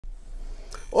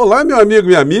Olá, meu amigo e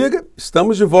minha amiga,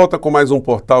 estamos de volta com mais um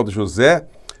Portal do José,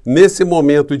 nesse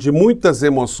momento de muitas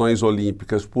emoções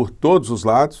olímpicas por todos os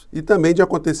lados e também de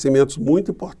acontecimentos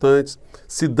muito importantes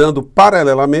se dando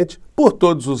paralelamente por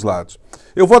todos os lados.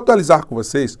 Eu vou atualizar com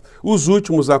vocês os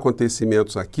últimos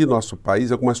acontecimentos aqui no nosso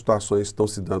país, algumas situações estão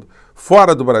se dando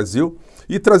fora do Brasil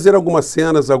e trazer algumas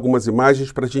cenas, algumas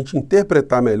imagens para a gente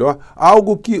interpretar melhor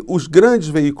algo que os grandes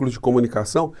veículos de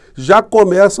comunicação já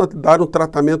começam a dar um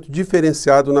tratamento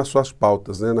diferenciado nas suas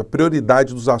pautas, né, na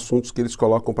prioridade dos assuntos que eles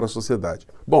colocam para a sociedade.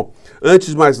 Bom, antes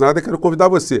de mais nada, quero convidar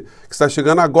você que está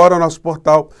chegando agora ao nosso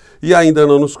portal e ainda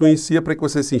não nos conhecia para que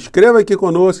você se inscreva aqui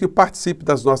conosco e participe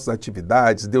das nossas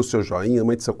atividades, dê o seu joinha,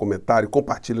 mande seu comentário,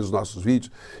 compartilhe os nossos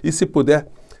vídeos e, se puder,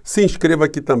 se inscreva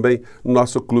aqui também no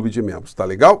nosso clube de membros, tá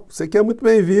legal? Você que é muito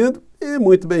bem-vindo e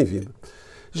muito bem-vindo.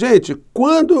 Gente,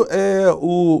 quando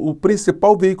o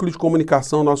principal veículo de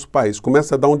comunicação no nosso país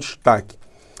começa a dar um destaque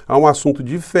a um assunto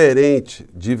diferente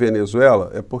de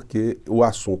Venezuela, é porque o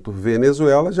assunto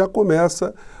Venezuela já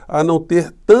começa a não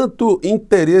ter tanto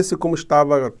interesse como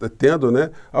estava tendo,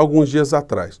 né, alguns dias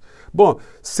atrás. Bom,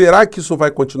 será que isso vai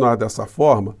continuar dessa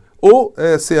forma? Ou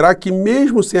será que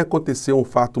mesmo sem acontecer um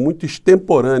fato muito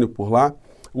extemporâneo por lá,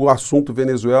 o assunto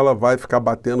Venezuela vai ficar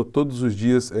batendo todos os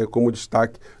dias como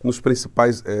destaque nos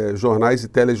principais jornais e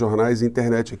telejornais e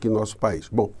internet aqui no nosso país?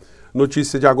 Bom,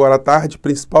 notícia de agora à tarde,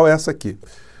 principal é essa aqui.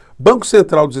 Banco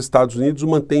Central dos Estados Unidos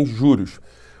mantém juros,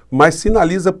 mas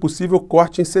sinaliza possível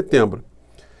corte em setembro.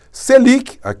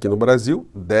 Selic, aqui no Brasil,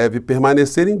 deve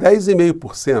permanecer em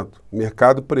 10,5%. O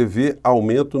mercado prevê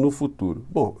aumento no futuro.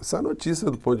 Bom, essa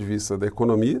notícia do ponto de vista da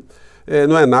economia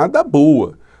não é nada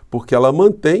boa, porque ela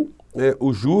mantém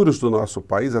os juros do nosso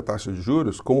país, a taxa de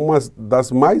juros, como uma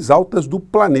das mais altas do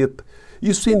planeta.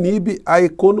 Isso inibe a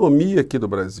economia aqui do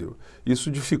Brasil. Isso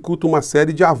dificulta uma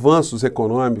série de avanços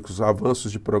econômicos,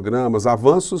 avanços de programas,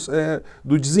 avanços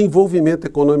do desenvolvimento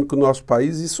econômico do nosso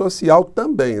país e social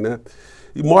também, né?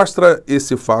 E mostra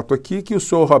esse fato aqui que o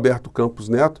senhor Roberto Campos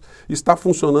Neto está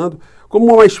funcionando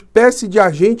como uma espécie de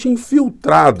agente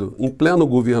infiltrado em pleno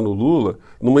governo Lula,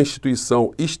 numa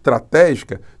instituição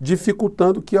estratégica,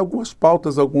 dificultando que algumas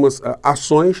pautas, algumas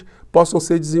ações possam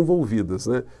ser desenvolvidas,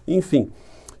 né? Enfim,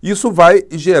 isso vai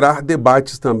gerar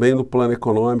debates também no plano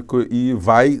econômico e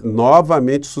vai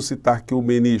novamente suscitar que o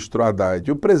ministro Haddad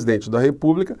e o presidente da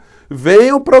República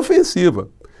venham para a ofensiva.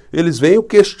 Eles venham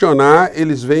questionar,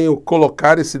 eles venham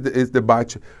colocar esse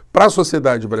debate para a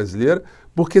sociedade brasileira,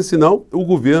 porque senão o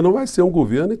governo vai ser um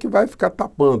governo que vai ficar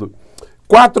tapando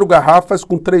 4 garrafas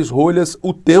com 3 rolhas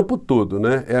o tempo todo,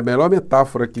 né? É a melhor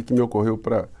metáfora aqui que me ocorreu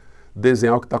para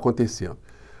desenhar o que está acontecendo.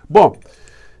 Bom,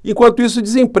 enquanto isso, o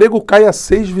desemprego cai a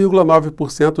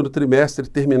 6,9% no trimestre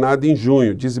terminado em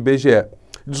junho, diz IBGE.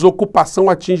 Desocupação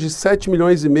atinge 7,5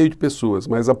 milhões de pessoas,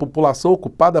 mas a população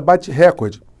ocupada bate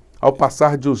recorde, ao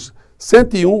passar de os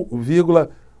 101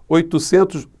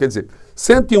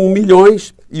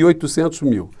 milhões e 800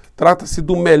 mil. Trata-se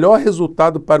do melhor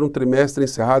resultado para um trimestre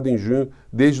encerrado em junho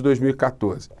desde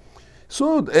 2014. Isso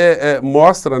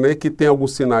mostra, né, que tem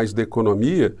alguns sinais da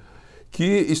economia que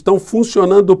estão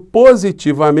funcionando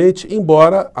positivamente,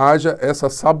 embora haja essa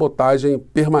sabotagem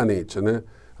permanente, né,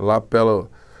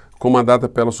 comandada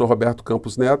pelo senhor Roberto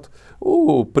Campos Neto,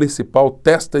 o principal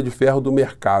testa de ferro do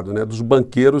mercado, né, dos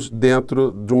banqueiros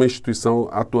dentro de uma instituição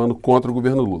atuando contra o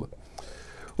governo Lula.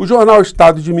 O jornal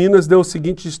Estado de Minas deu o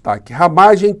seguinte destaque: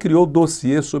 Ramagem criou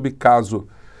dossiê sobre caso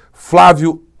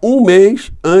Flávio 1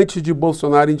 mês antes de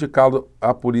Bolsonaro indicá-lo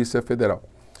à Polícia Federal.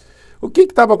 O que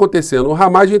estava acontecendo? O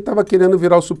Ramagem estava querendo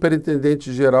virar o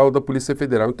superintendente-geral da Polícia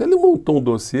Federal. Então ele montou um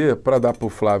dossiê para dar para o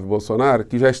Flávio Bolsonaro,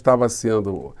 que já estava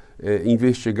sendo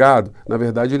investigado, na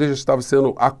verdade ele já estava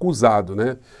sendo acusado,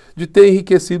 né, de ter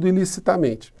enriquecido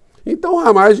ilicitamente. Então o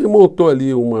Ramagem montou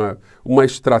ali uma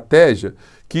estratégia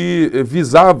que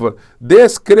visava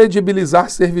descredibilizar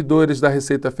servidores da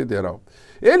Receita Federal.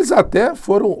 Eles até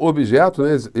foram objeto,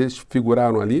 né, eles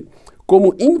figuraram ali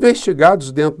como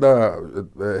investigados dentro da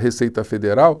Receita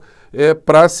Federal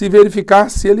para se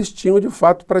verificar se eles tinham de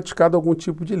fato praticado algum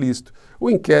tipo de ilícito. O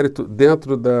inquérito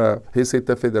dentro da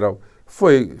Receita Federal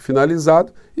foi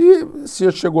finalizado e se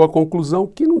chegou à conclusão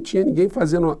que não tinha ninguém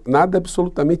fazendo nada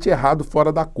absolutamente errado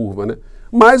fora da curva, né?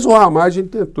 Mas o Ramagem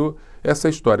tentou essa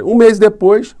história. Um mês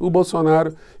depois, o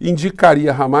Bolsonaro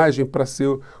indicaria Ramagem para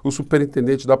ser o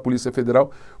superintendente da Polícia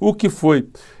Federal, o que foi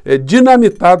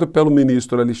dinamitado pelo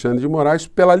ministro Alexandre de Moraes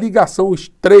pela ligação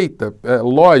estreita,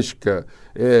 lógica,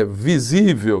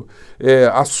 visível,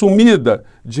 assumida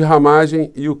de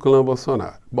Ramagem e o clã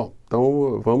Bolsonaro. Bom,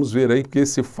 então vamos ver aí que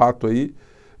esse fato aí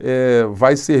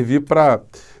vai servir para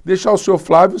deixar o senhor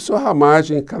Flávio e o senhor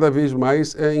Ramagem cada vez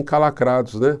mais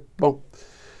encalacrados, né? Bom,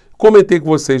 comentei com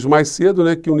vocês mais cedo,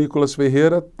 né, que o Nicolas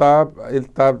Ferreira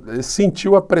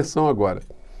sentiu a pressão agora,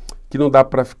 que não dá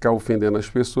para ficar ofendendo as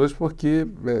pessoas, porque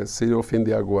se ele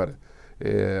ofender agora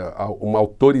uma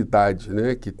autoridade,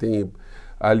 né, que tem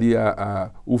ali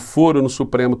o foro no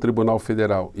Supremo Tribunal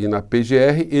Federal e na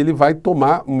PGR, ele vai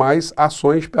tomar mais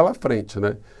ações pela frente,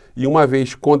 né? E uma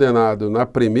vez condenado na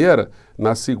primeira,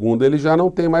 na segunda ele já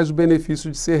não tem mais o benefício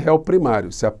de ser réu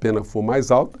primário. Se a pena for mais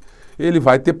alta, ele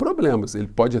vai ter problemas, ele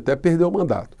pode até perder o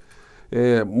mandato.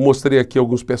 Mostrei aqui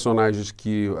alguns personagens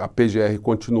que a PGR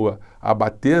continua a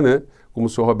bater, né? Como o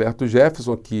senhor Roberto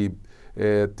Jefferson, que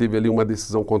teve ali uma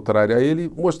decisão contrária a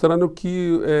ele, mostrando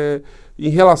que, em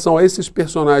relação a esses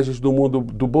personagens do mundo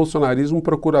do bolsonarismo, o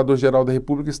Procurador-Geral da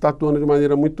República está atuando de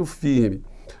maneira muito firme.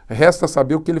 Resta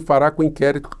saber o que ele fará com o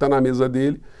inquérito que está na mesa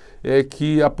dele,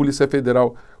 que a Polícia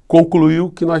Federal concluiu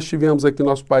que nós tivemos aqui no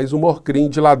nosso país um Orcrim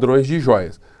de ladrões de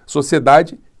joias.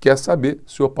 Sociedade quer saber,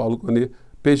 senhor Paulo Conet,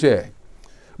 PGR.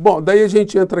 Bom, daí a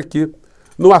gente entra aqui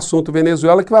no assunto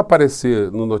Venezuela, que vai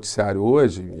aparecer no noticiário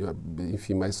hoje,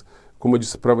 enfim, mas, como eu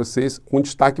disse para vocês, com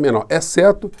destaque menor,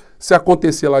 exceto se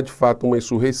acontecer lá de fato uma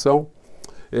insurreição,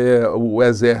 o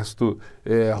exército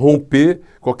romper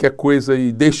qualquer coisa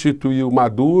e destituir o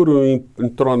Maduro,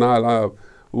 entronar lá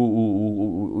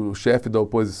o chefe da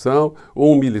oposição,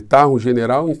 ou um militar, um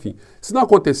general, enfim. Se não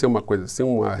acontecer uma coisa assim,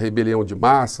 uma rebelião de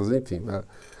massas, enfim,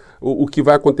 o que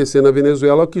vai acontecer na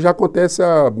Venezuela é o que já acontece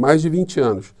há mais de 20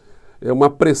 anos. É uma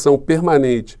pressão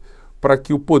permanente para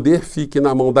que o poder fique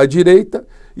na mão da direita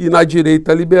e na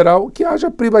direita liberal, que haja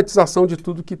privatização de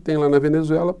tudo que tem lá na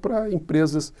Venezuela para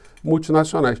empresas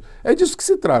multinacionais. É disso que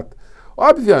se trata.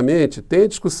 Obviamente, tem a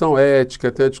discussão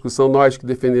ética, tem a discussão nós que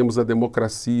defendemos a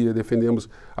democracia, defendemos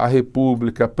a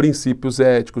república, princípios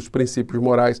éticos, princípios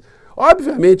morais.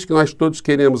 Obviamente que nós todos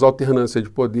queremos alternância de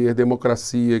poder,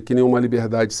 democracia, que nenhuma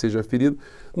liberdade seja ferida.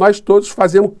 Nós todos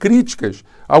fazemos críticas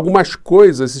a algumas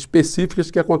coisas específicas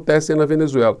que acontecem na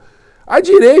Venezuela. A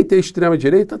direita e a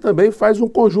extrema-direita também faz um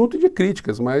conjunto de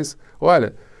críticas, mas,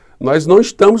 olha, nós não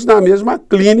estamos na mesma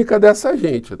clínica dessa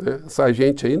gente, né? Essa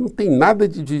gente aí não tem nada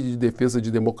de defesa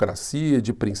de democracia,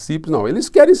 de princípios, não. Eles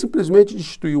querem simplesmente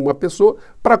destituir uma pessoa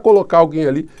para colocar alguém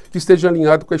ali que esteja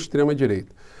alinhado com a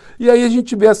extrema-direita. E aí a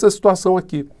gente vê essa situação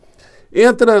aqui.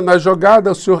 Entra na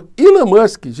jogada o senhor Elon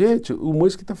Musk. Gente, o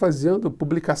Musk está fazendo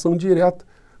publicação direta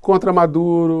contra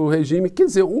Maduro, o regime. Quer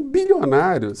dizer, um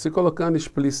bilionário se colocando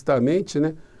explicitamente,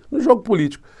 né, no jogo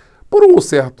político. Por um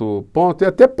certo ponto, é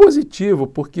até positivo,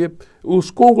 porque os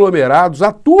conglomerados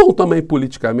atuam também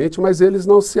politicamente, mas eles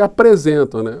não se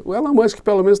apresentam, né? O Elon Musk,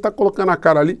 pelo menos, está colocando a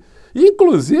cara ali. E,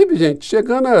 inclusive, gente,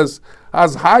 chegando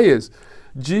às raias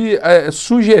de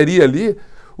sugerir ali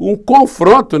um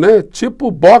confronto, né? Tipo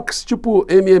boxe, tipo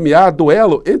MMA,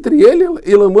 duelo, entre ele,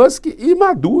 Elon Musk e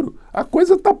Maduro. A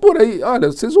coisa está por aí. Olha,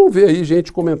 vocês vão ver aí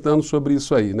gente comentando sobre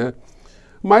isso aí, né?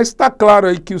 Mas está claro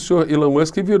aí que o senhor Elon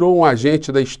Musk virou um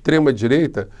agente da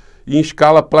extrema-direita em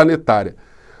escala planetária.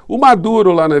 O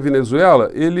Maduro lá na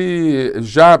Venezuela, ele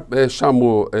já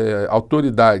chamou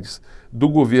autoridades do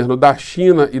governo da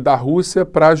China e da Rússia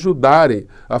para ajudarem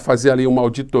a fazer ali uma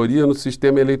auditoria no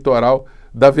sistema eleitoral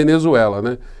da Venezuela,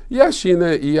 né? E a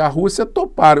China e a Rússia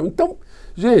toparam. Então,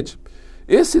 gente,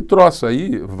 esse troço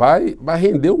aí vai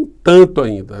render um tanto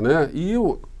ainda, né? E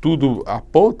tudo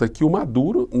aponta que o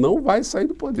Maduro não vai sair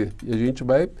do poder. E a gente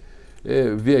vai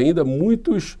ver ainda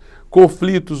muitos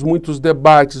conflitos, muitos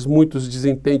debates, muitos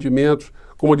desentendimentos,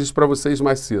 como eu disse para vocês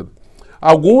mais cedo.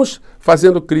 Alguns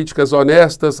fazendo críticas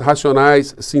honestas,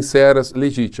 racionais, sinceras,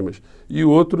 legítimas. E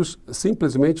outros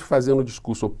simplesmente fazendo um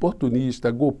discurso oportunista,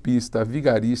 golpista,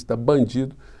 vigarista,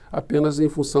 bandido, apenas em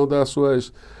função das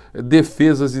suas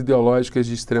defesas ideológicas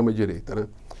de extrema-direita, né?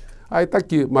 Aí está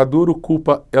aqui, Maduro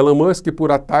culpa Elon Musk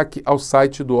por ataque ao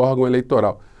site do órgão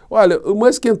eleitoral. Olha, o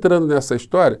Musk entrando nessa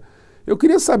história, eu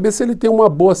queria saber se ele tem uma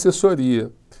boa assessoria.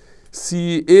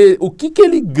 O que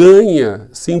ele ganha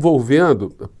se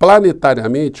envolvendo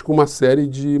planetariamente com uma série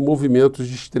de movimentos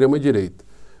de extrema-direita.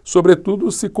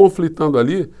 Sobretudo se conflitando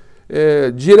ali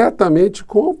diretamente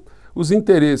com os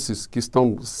interesses que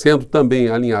estão sendo também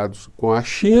alinhados com a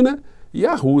China e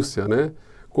a Rússia, né?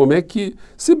 Como é que,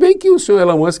 se bem que o senhor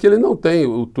Elon Musk ele não tem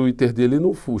o Twitter dele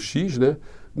no X, né?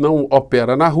 Não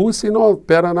opera na Rússia e não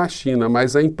opera na China,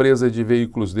 mas a empresa de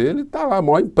veículos dele está lá, a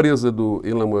maior empresa do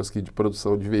Elon Musk de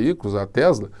produção de veículos, a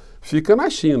Tesla, fica na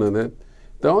China, né?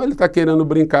 Então ele está querendo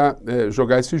brincar,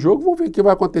 jogar esse jogo, vamos ver o que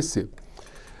vai acontecer.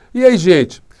 E aí,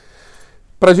 gente,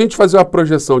 Para a gente fazer uma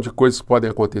projeção de coisas que podem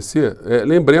acontecer,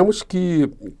 lembremos que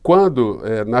quando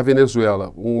na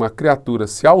Venezuela uma criatura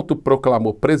se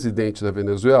autoproclamou presidente da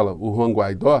Venezuela, o Juan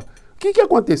Guaidó, o que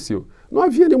aconteceu? Não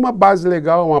havia nenhuma base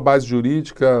legal, uma base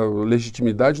jurídica,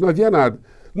 legitimidade, não havia nada.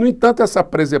 No entanto, essa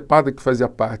presepada que fazia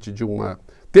parte de uma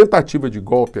tentativa de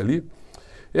golpe ali,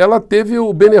 ela teve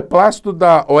o beneplácito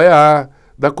da OEA,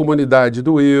 da comunidade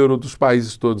do euro, dos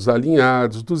países todos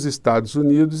alinhados, dos Estados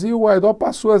Unidos, e o Guaidó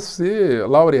passou a ser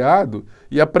laureado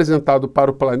e apresentado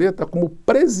para o planeta como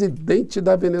presidente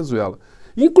da Venezuela.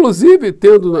 Inclusive,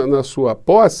 tendo na sua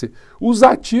posse os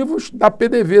ativos da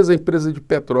PDVSA, a empresa de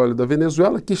petróleo da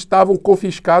Venezuela, que estavam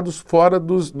confiscados fora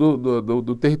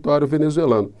do território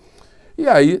venezuelano. E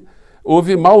aí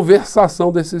houve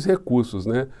malversação desses recursos,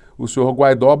 né? O senhor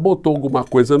Guaidó botou alguma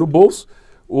coisa no bolso,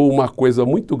 ou uma coisa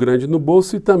muito grande no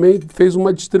bolso, e também fez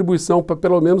uma distribuição para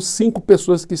pelo menos 5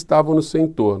 pessoas que estavam no seu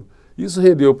entorno. Isso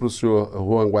rendeu para o senhor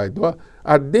Juan Guaidó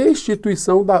a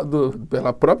destituição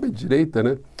pela própria direita,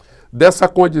 né, dessa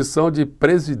condição de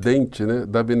presidente, né,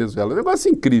 da Venezuela. Um negócio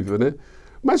incrível, né?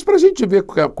 Mas para a gente ver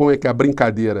como é que a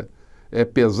brincadeira é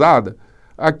pesada,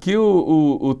 aqui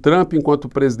o Trump, enquanto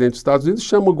presidente dos Estados Unidos,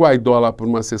 chama o Guaidó lá para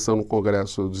uma sessão no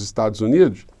Congresso dos Estados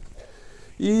Unidos,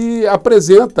 e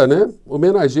apresenta, né,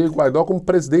 homenageia o Guaidó como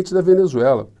presidente da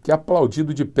Venezuela, que é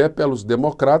aplaudido de pé pelos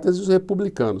democratas e os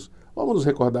republicanos. Vamos nos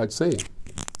recordar disso aí?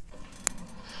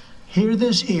 Here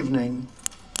this evening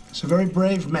is a very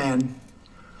brave man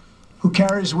who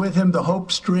carries with him the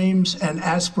hopes, dreams and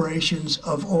aspirations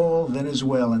of all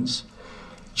Venezuelans.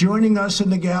 Joining us in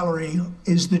the gallery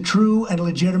is the true and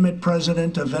legitimate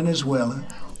president of Venezuela.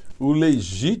 O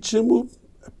legítimo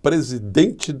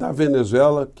presidente da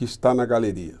Venezuela que está na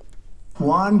galeria.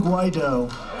 Juan Guaidó.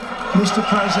 Mr.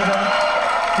 President,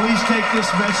 please take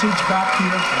this message back to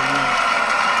your family.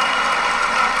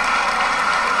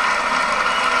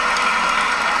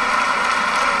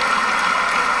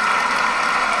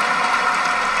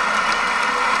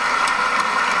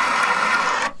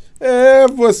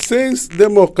 Vocês,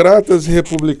 democratas e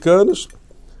republicanos,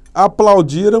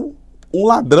 aplaudiram um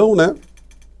ladrão, né?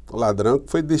 O ladrão que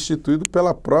foi destituído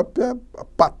pela própria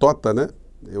patota, né?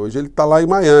 E hoje ele está lá em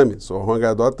Miami. O senhor Juan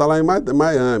Guaidó está lá em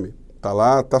Miami. Está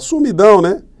lá, está sumidão,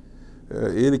 né?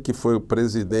 Ele que foi o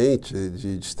presidente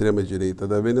de extrema-direita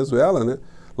da Venezuela, né?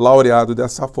 Laureado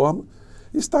dessa forma,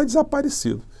 está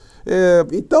desaparecido.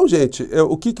 Então, gente,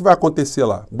 o que vai acontecer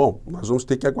lá? Bom, nós vamos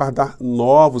ter que aguardar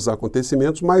novos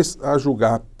acontecimentos, mas a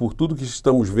julgar por tudo que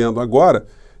estamos vendo agora,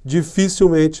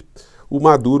 dificilmente o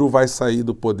Maduro vai sair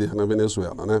do poder na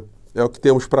Venezuela, né? É o que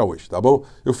temos para hoje, tá bom?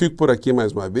 Eu fico por aqui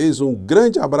mais uma vez, um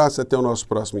grande abraço e até o nosso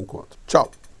próximo encontro. Tchau!